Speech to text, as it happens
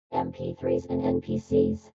MP3s and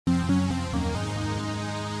NPCs.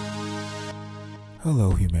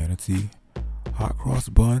 Hello, humanity. Hot cross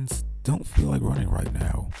buns don't feel like running right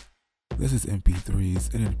now. This is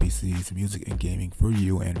MP3s and NPCs, music and gaming for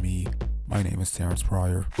you and me. My name is Terrence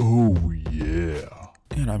Pryor. Oh yeah.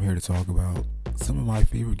 And I'm here to talk about some of my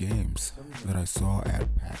favorite games that I saw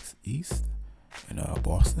at PAX East in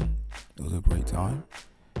Boston. It was a great time,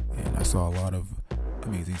 and I saw a lot of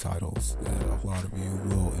amazing titles that a lot of you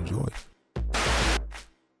will enjoy.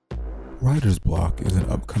 Writer's Block is an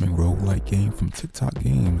upcoming roguelike game from TikTok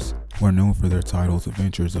Games, who are known for their titles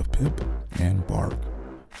Adventures of Pip and Bark.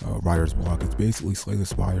 Writer's Block is basically Slay the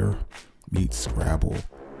Spire meets Scrabble.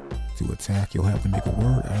 To attack, you'll have to make a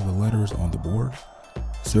word out of the letters on the board.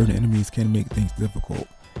 Certain enemies can make things difficult.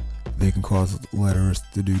 They can cause letters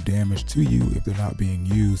to do damage to you if they're not being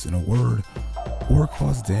used in a word, or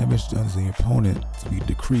cause damage done to the opponent to be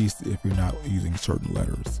decreased if you're not using certain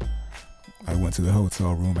letters. I went to the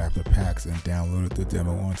hotel room after PAX and downloaded the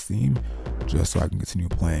demo on Steam just so I can continue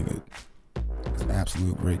playing it. It's an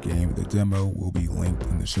absolute great game. The demo will be linked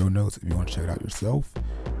in the show notes if you want to check it out yourself.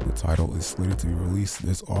 The title is slated to be released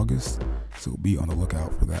this August, so be on the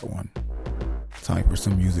lookout for that one. Time for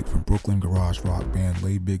some music from Brooklyn garage rock band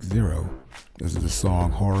Lay Big Zero. This is the song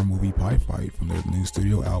Horror Movie Pie Fight from their new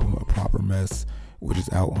studio album A Proper Mess, which is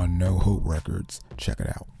out on No Hope Records. Check it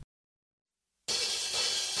out.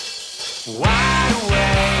 Wide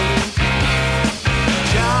awake,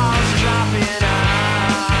 jaws dropping off.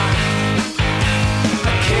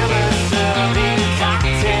 A killer serving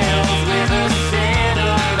cocktails with a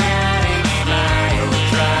cinematic smile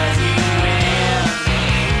drives you in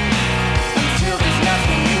until there's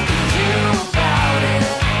nothing you can do about it.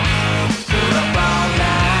 You're up all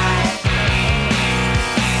night,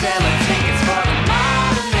 selling tickets for the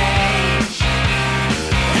modern age.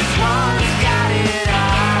 This one's got it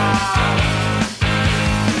all.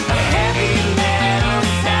 A heavy metal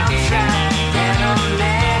soundtrack and a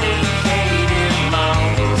medicated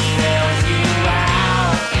model sells you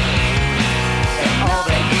out. And all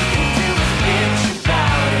that you can do is bitch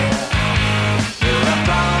about it. You're up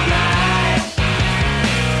all night,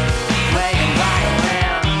 playing party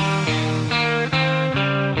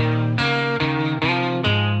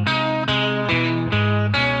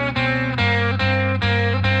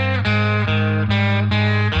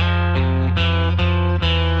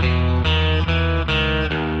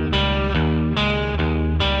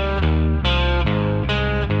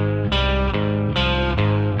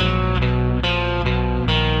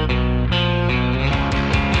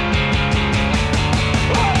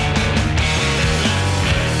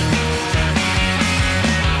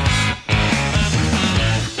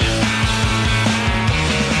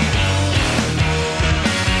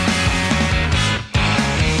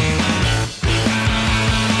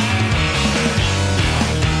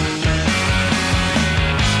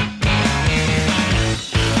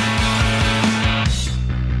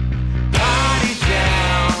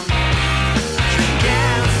down, drink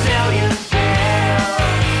and sell your fill.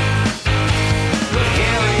 We're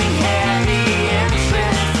hearing heavy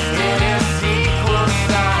interest in a sequel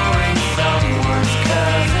starring someone's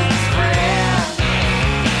cousin's friend.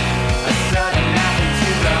 A sudden knife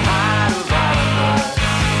into the heart of all of us.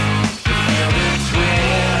 You feel the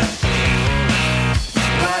twist,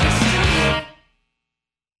 but it's too late.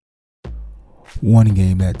 One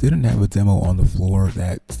game that didn't have a demo on the floor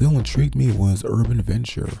that still intrigued me was Urban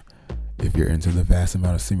Venture. If you're into the vast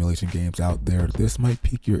amount of simulation games out there, this might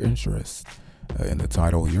pique your interest. In the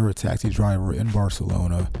title, you're a taxi driver in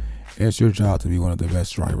Barcelona, and it's your job to be one of the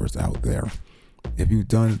best drivers out there. If you've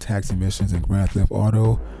done taxi missions in Grand Theft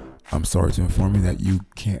Auto, I'm sorry to inform you that you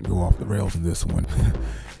can't go off the rails in this one.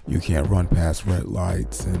 You can't run past red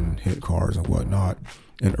lights and hit cars and whatnot.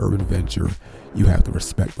 In Urban Venture, you have to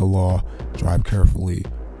respect the law, drive carefully,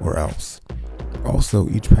 or else. Also,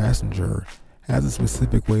 each passenger has a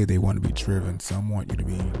specific way they want to be driven. Some want you to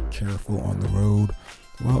be careful on the road,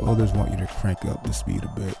 while others want you to crank up the speed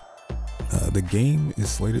a bit. The game is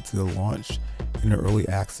slated to launch in early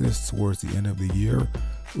access towards the end of the year,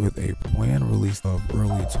 with a planned release of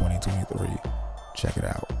early 2023. Check it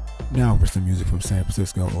out. Now for some music from San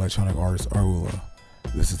Francisco electronic artist Arula.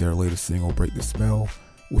 This is their latest single, Break the Spell,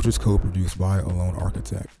 which was co-produced by Alone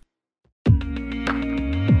Architect.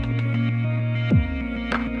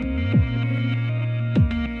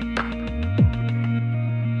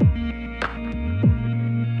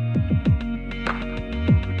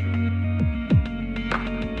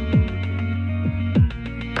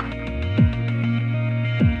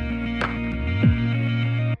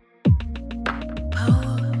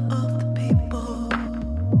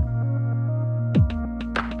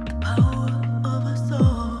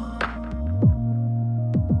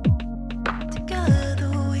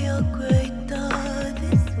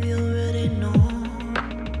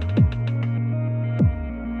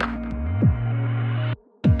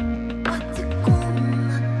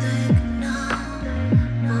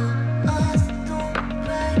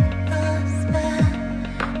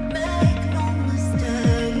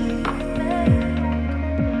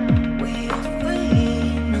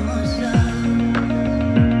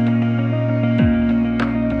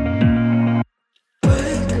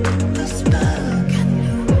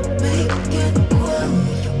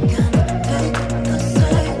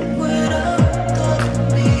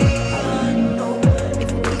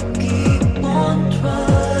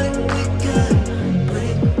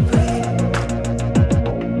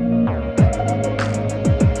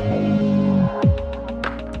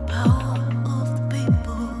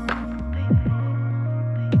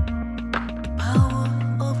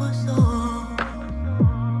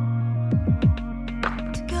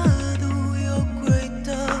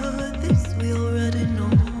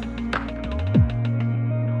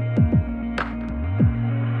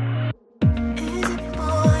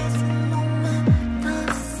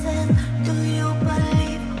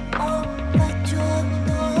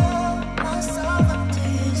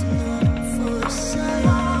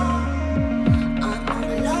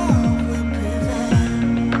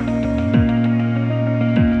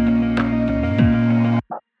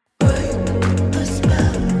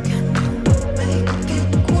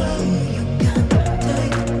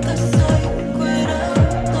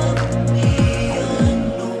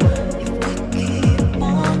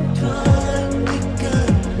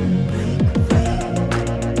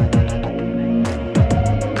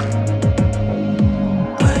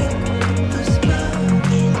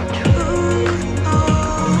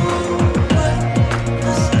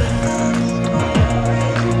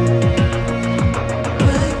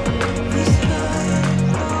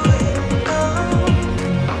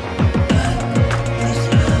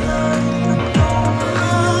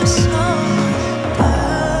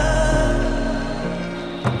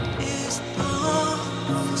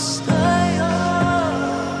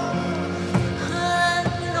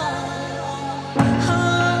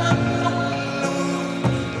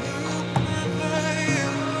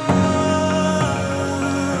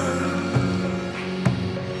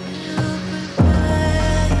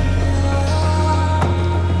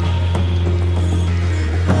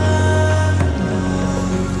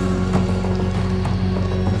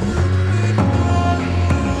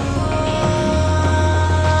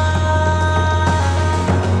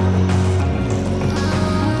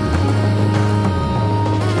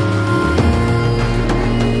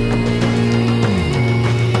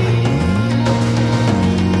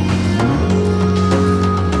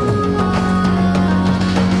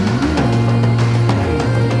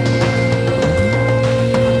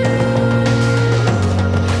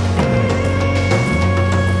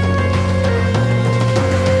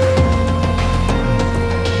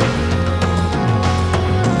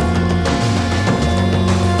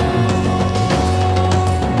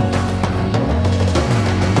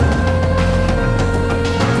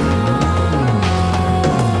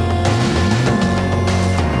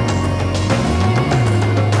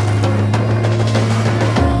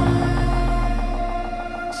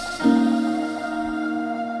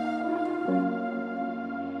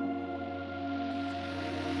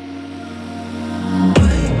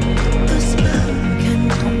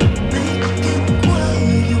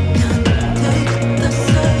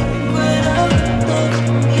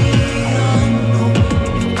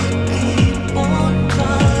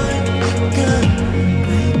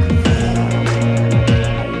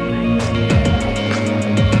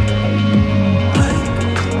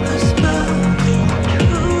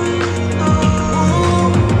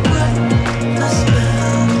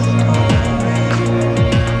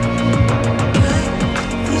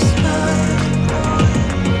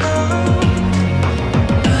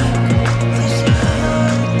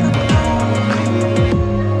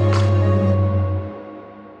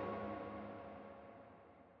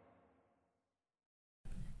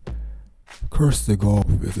 Curse to Golf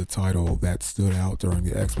is a title that stood out during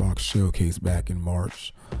the Xbox showcase back in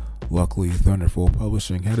March. Luckily, Thunderful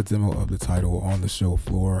Publishing had a demo of the title on the show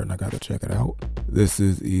floor, and I got to check it out. This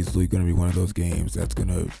is easily going to be one of those games that's going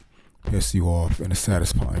to piss you off in a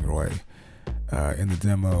satisfying way. In the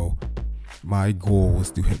demo, my goal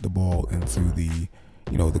was to hit the ball into the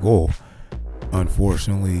goal.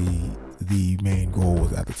 Unfortunately, the main goal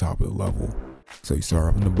was at the top of the level. So you start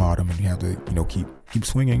up in the bottom and you have to, keep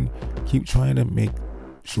swinging, keep trying to make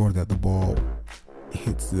sure that the ball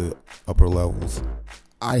hits the upper levels.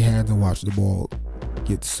 I had to watch the ball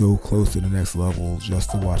get so close to the next level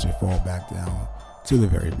just to watch it fall back down to the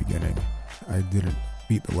very beginning. I didn't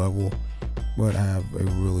beat the level, but I have a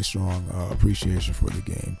really strong appreciation for the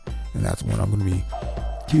game, and that's one I'm going to be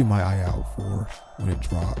keeping my eye out for when it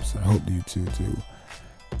drops. I hope you too.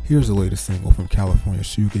 Here's the latest single from California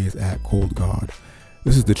shoegaze act Cold God.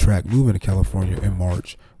 This is the track Moving to California in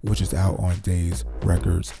March, which is out on Days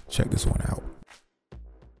Records. Check this one out.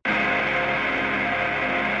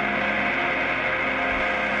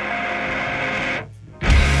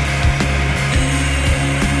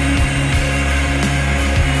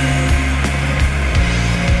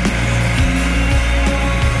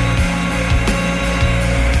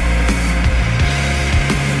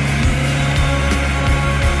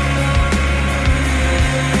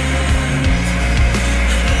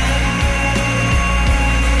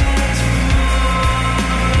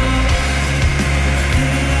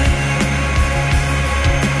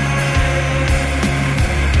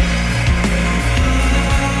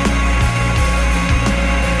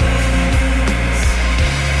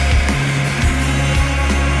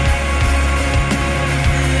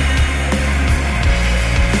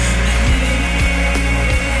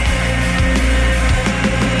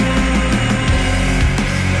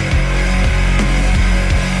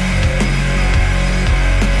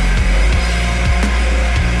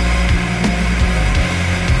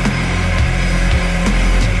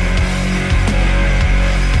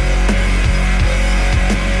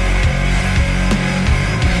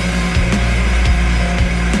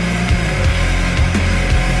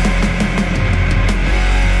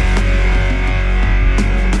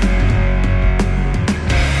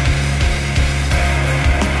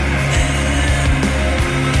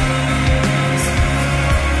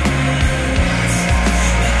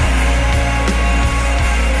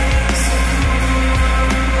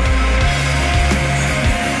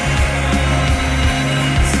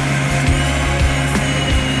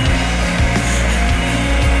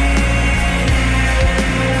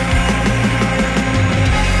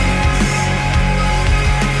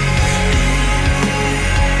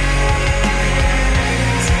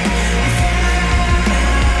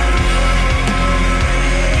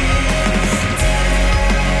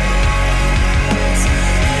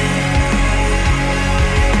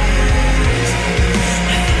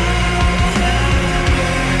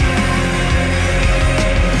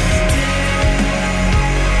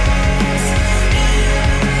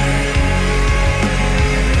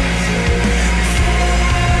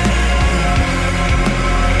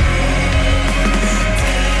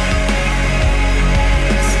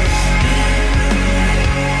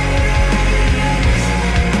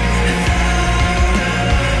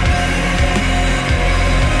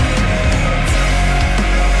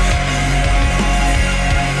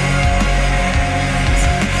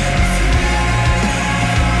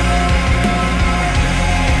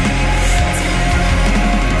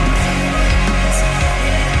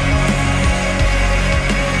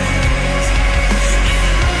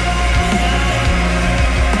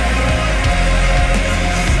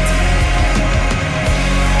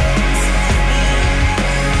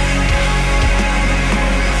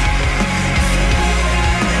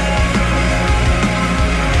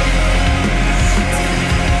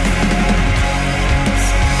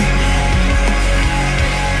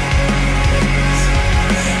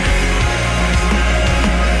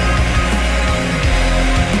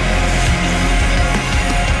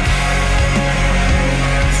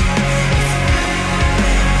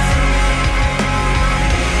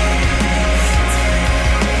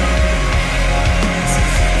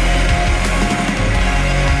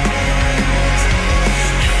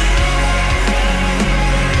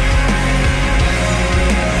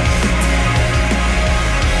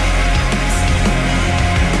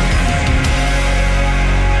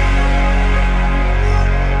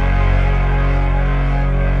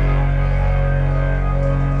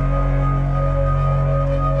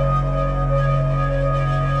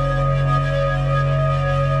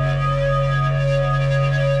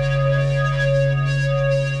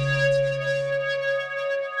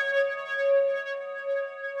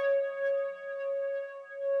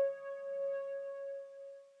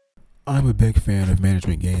 I'm a big fan of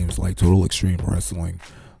management games like Total Extreme Wrestling,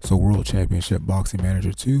 so World Championship Boxing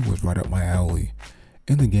Manager 2 was right up my alley.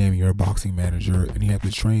 In the game, you're a boxing manager and you have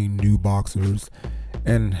to train new boxers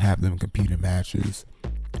and have them compete in matches.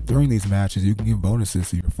 During these matches, you can give bonuses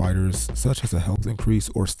to your fighters, such as a health increase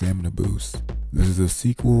or stamina boost. This is a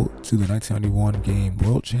sequel to the 1991 game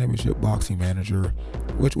World Championship Boxing Manager,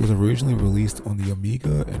 which was originally released on the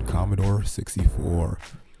Amiga and Commodore 64.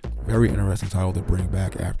 Very interesting title to bring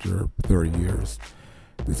back after 30 years.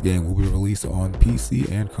 This game will be released on PC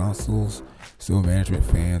and consoles, so management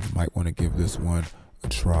fans might want to give this one a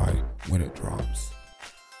try when it drops.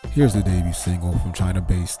 Here's the debut single from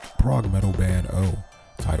China-based prog metal band O,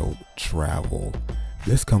 titled Travel.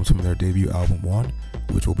 This comes from their debut album One,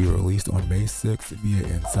 which will be released on May 6th via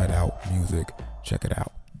Inside Out Music. Check it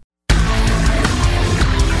out.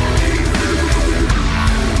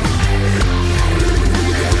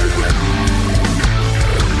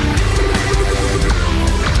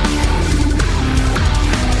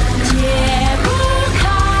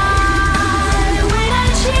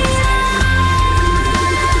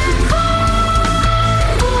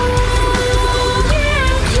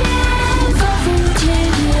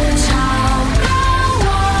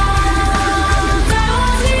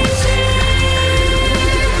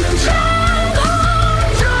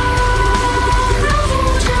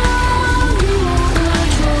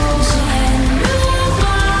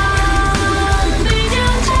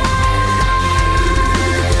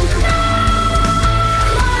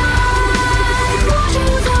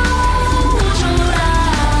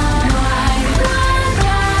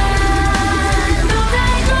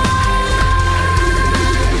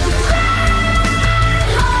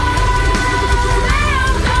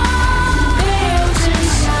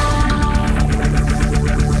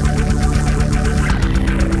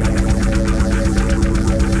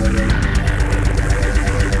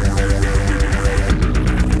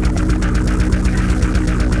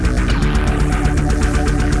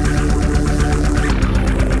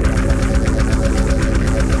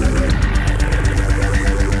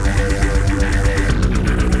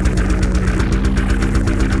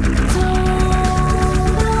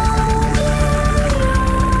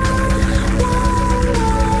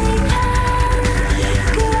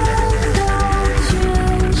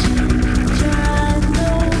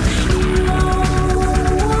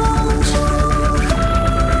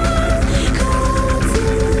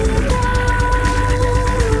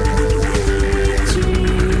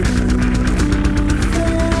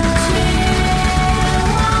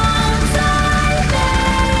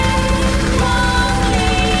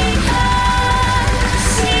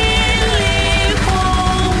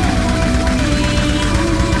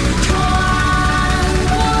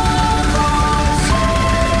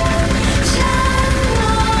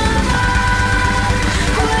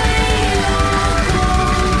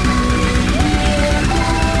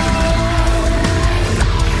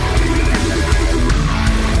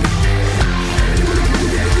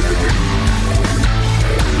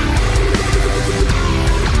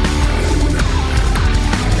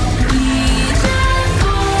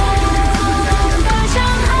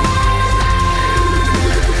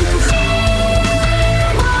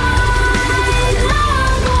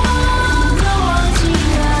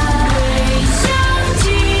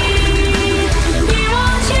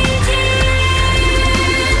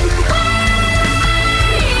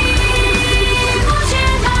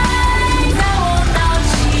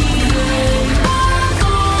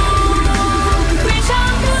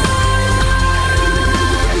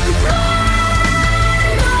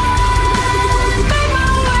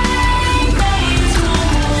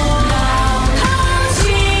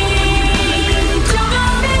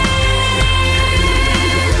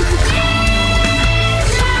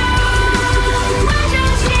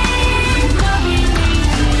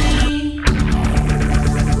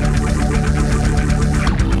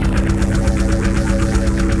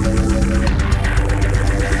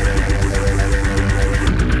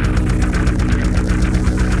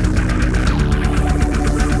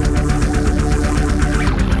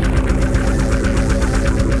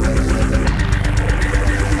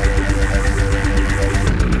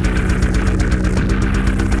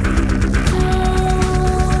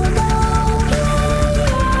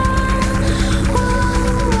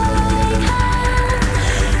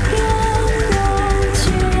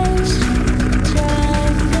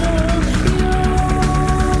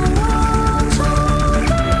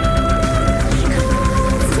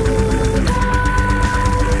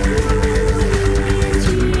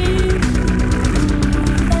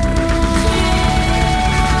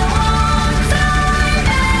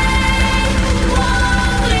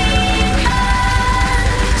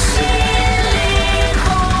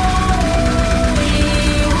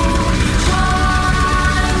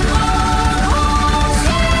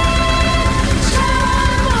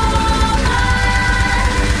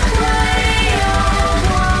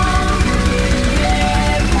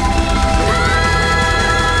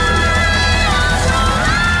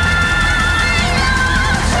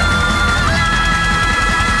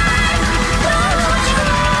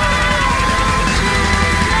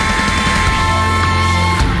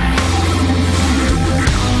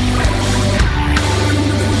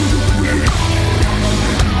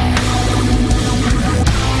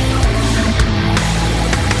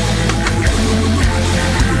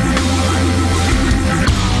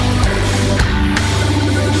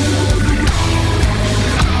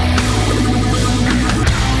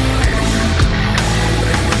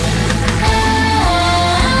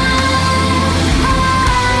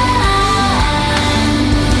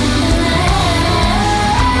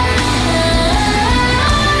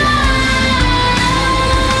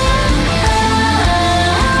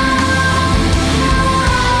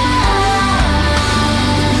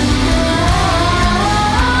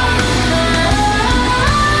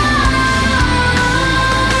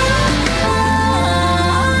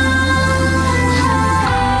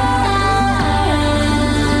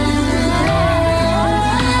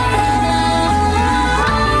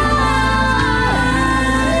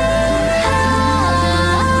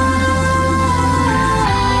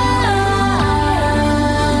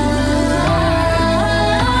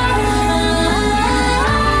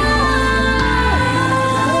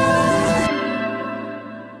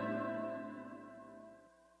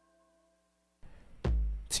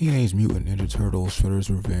 Teenage Mutant Ninja Turtles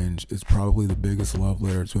Shredder's Revenge is probably the biggest love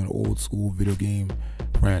letter to an old school video game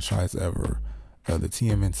franchise ever. The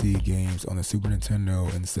TMNT games on the Super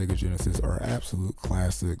Nintendo and Sega Genesis are absolute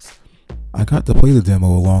classics. I got to play the demo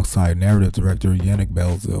alongside narrative director Yannick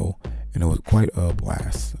Belzil, and it was quite a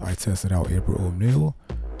blast. I tested out April O'Neil,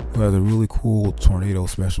 who has a really cool tornado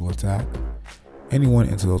special attack. Anyone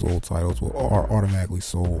into those old titles are automatically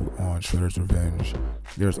sold on Shredder's Revenge.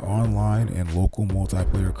 There's online and local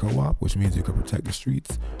multiplayer co-op, which means you can protect the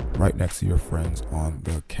streets right next to your friends on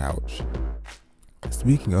the couch.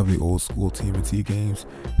 Speaking of the old school TMNT games,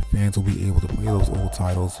 fans will be able to play those old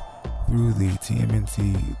titles through the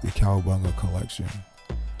TMNT The Cowabunga Collection.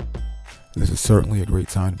 This is certainly a great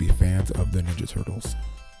time to be fans of the Ninja Turtles.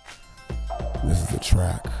 This is a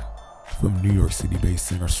track from New York City-based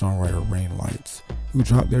singer-songwriter Rain Lights, who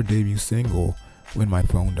dropped their debut single, When My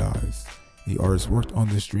Phone Dies. The artists worked on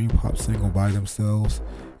this dream pop single by themselves,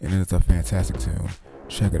 and it's a fantastic tune.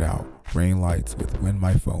 Check it out, Rain Lights with When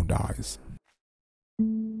My Phone Dies.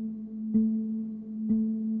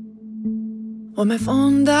 When my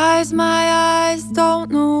phone dies, my eyes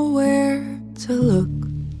don't know where to look.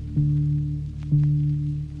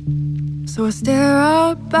 So I stare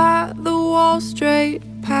up at the wall straight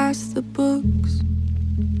past the books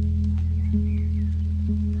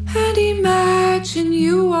and imagine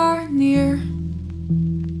you are near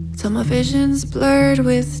till my vision's blurred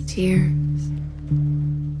with tears.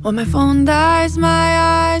 When my phone dies, my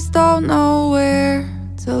eyes don't know where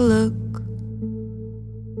to look.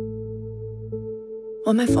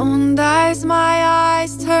 When my phone dies, my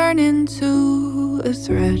eyes turn into a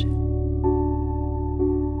thread,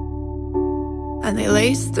 and they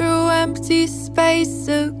lace through empty space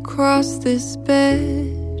across this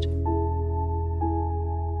bed,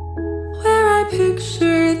 where I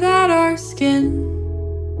picture that our skin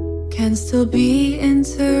can still be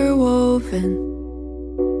interwoven.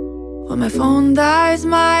 When my phone dies,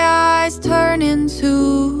 my eyes turn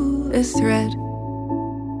into a thread.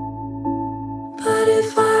 But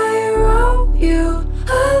if I wrote you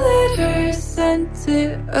a letter, sent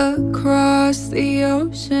it across the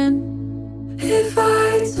ocean, if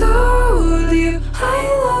I told you I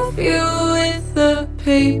love you with a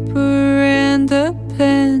paper and a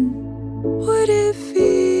pen, would it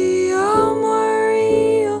feel more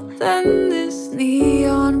real than this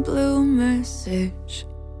neon blue message?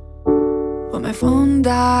 When my phone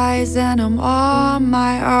dies and I'm on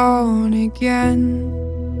my own again.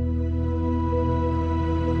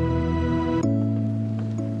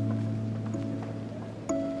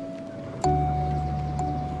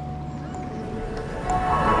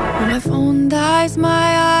 When my phone dies,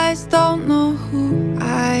 my eyes don't know who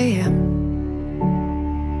I am.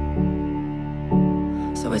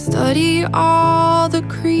 So I study all the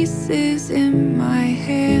creases in my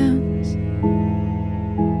hands,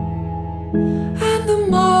 and the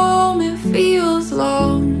moment feels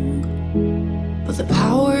long, but the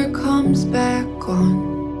power comes back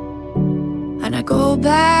on, and I go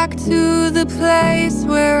back to the place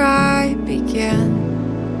where I began.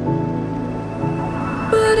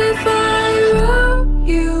 But if I wrote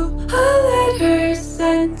you a letter,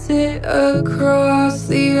 sent it across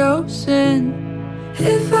the ocean,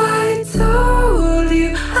 if I told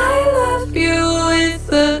you I love you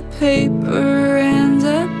with a paper and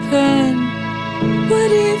a pen,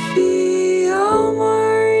 would it feel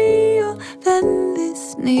more real than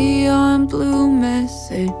this neon blue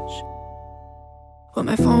message? When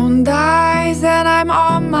my phone dies and I'm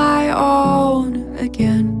on my own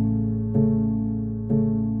again.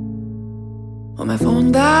 When my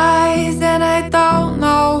phone dies and I don't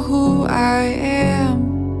know who I am.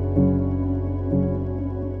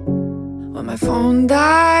 When my phone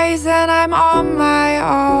dies and I'm on my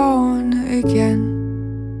own again.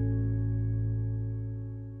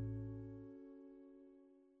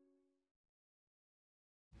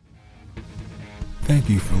 Thank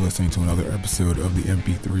you for listening to another episode of the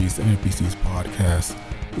MP3s and NPCs podcast.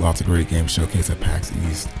 Lots of great games showcased at PAX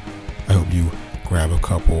East. I hope you grab a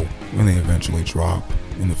couple when they eventually drop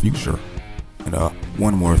in the future. And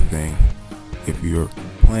one more thing, if you're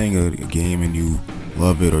playing a game and you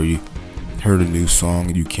love it, or you heard a new song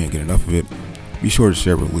and you can't get enough of it, be sure to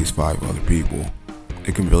share it with at least 5 other people.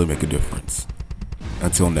 It can really make a difference.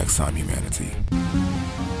 Until next time, humanity.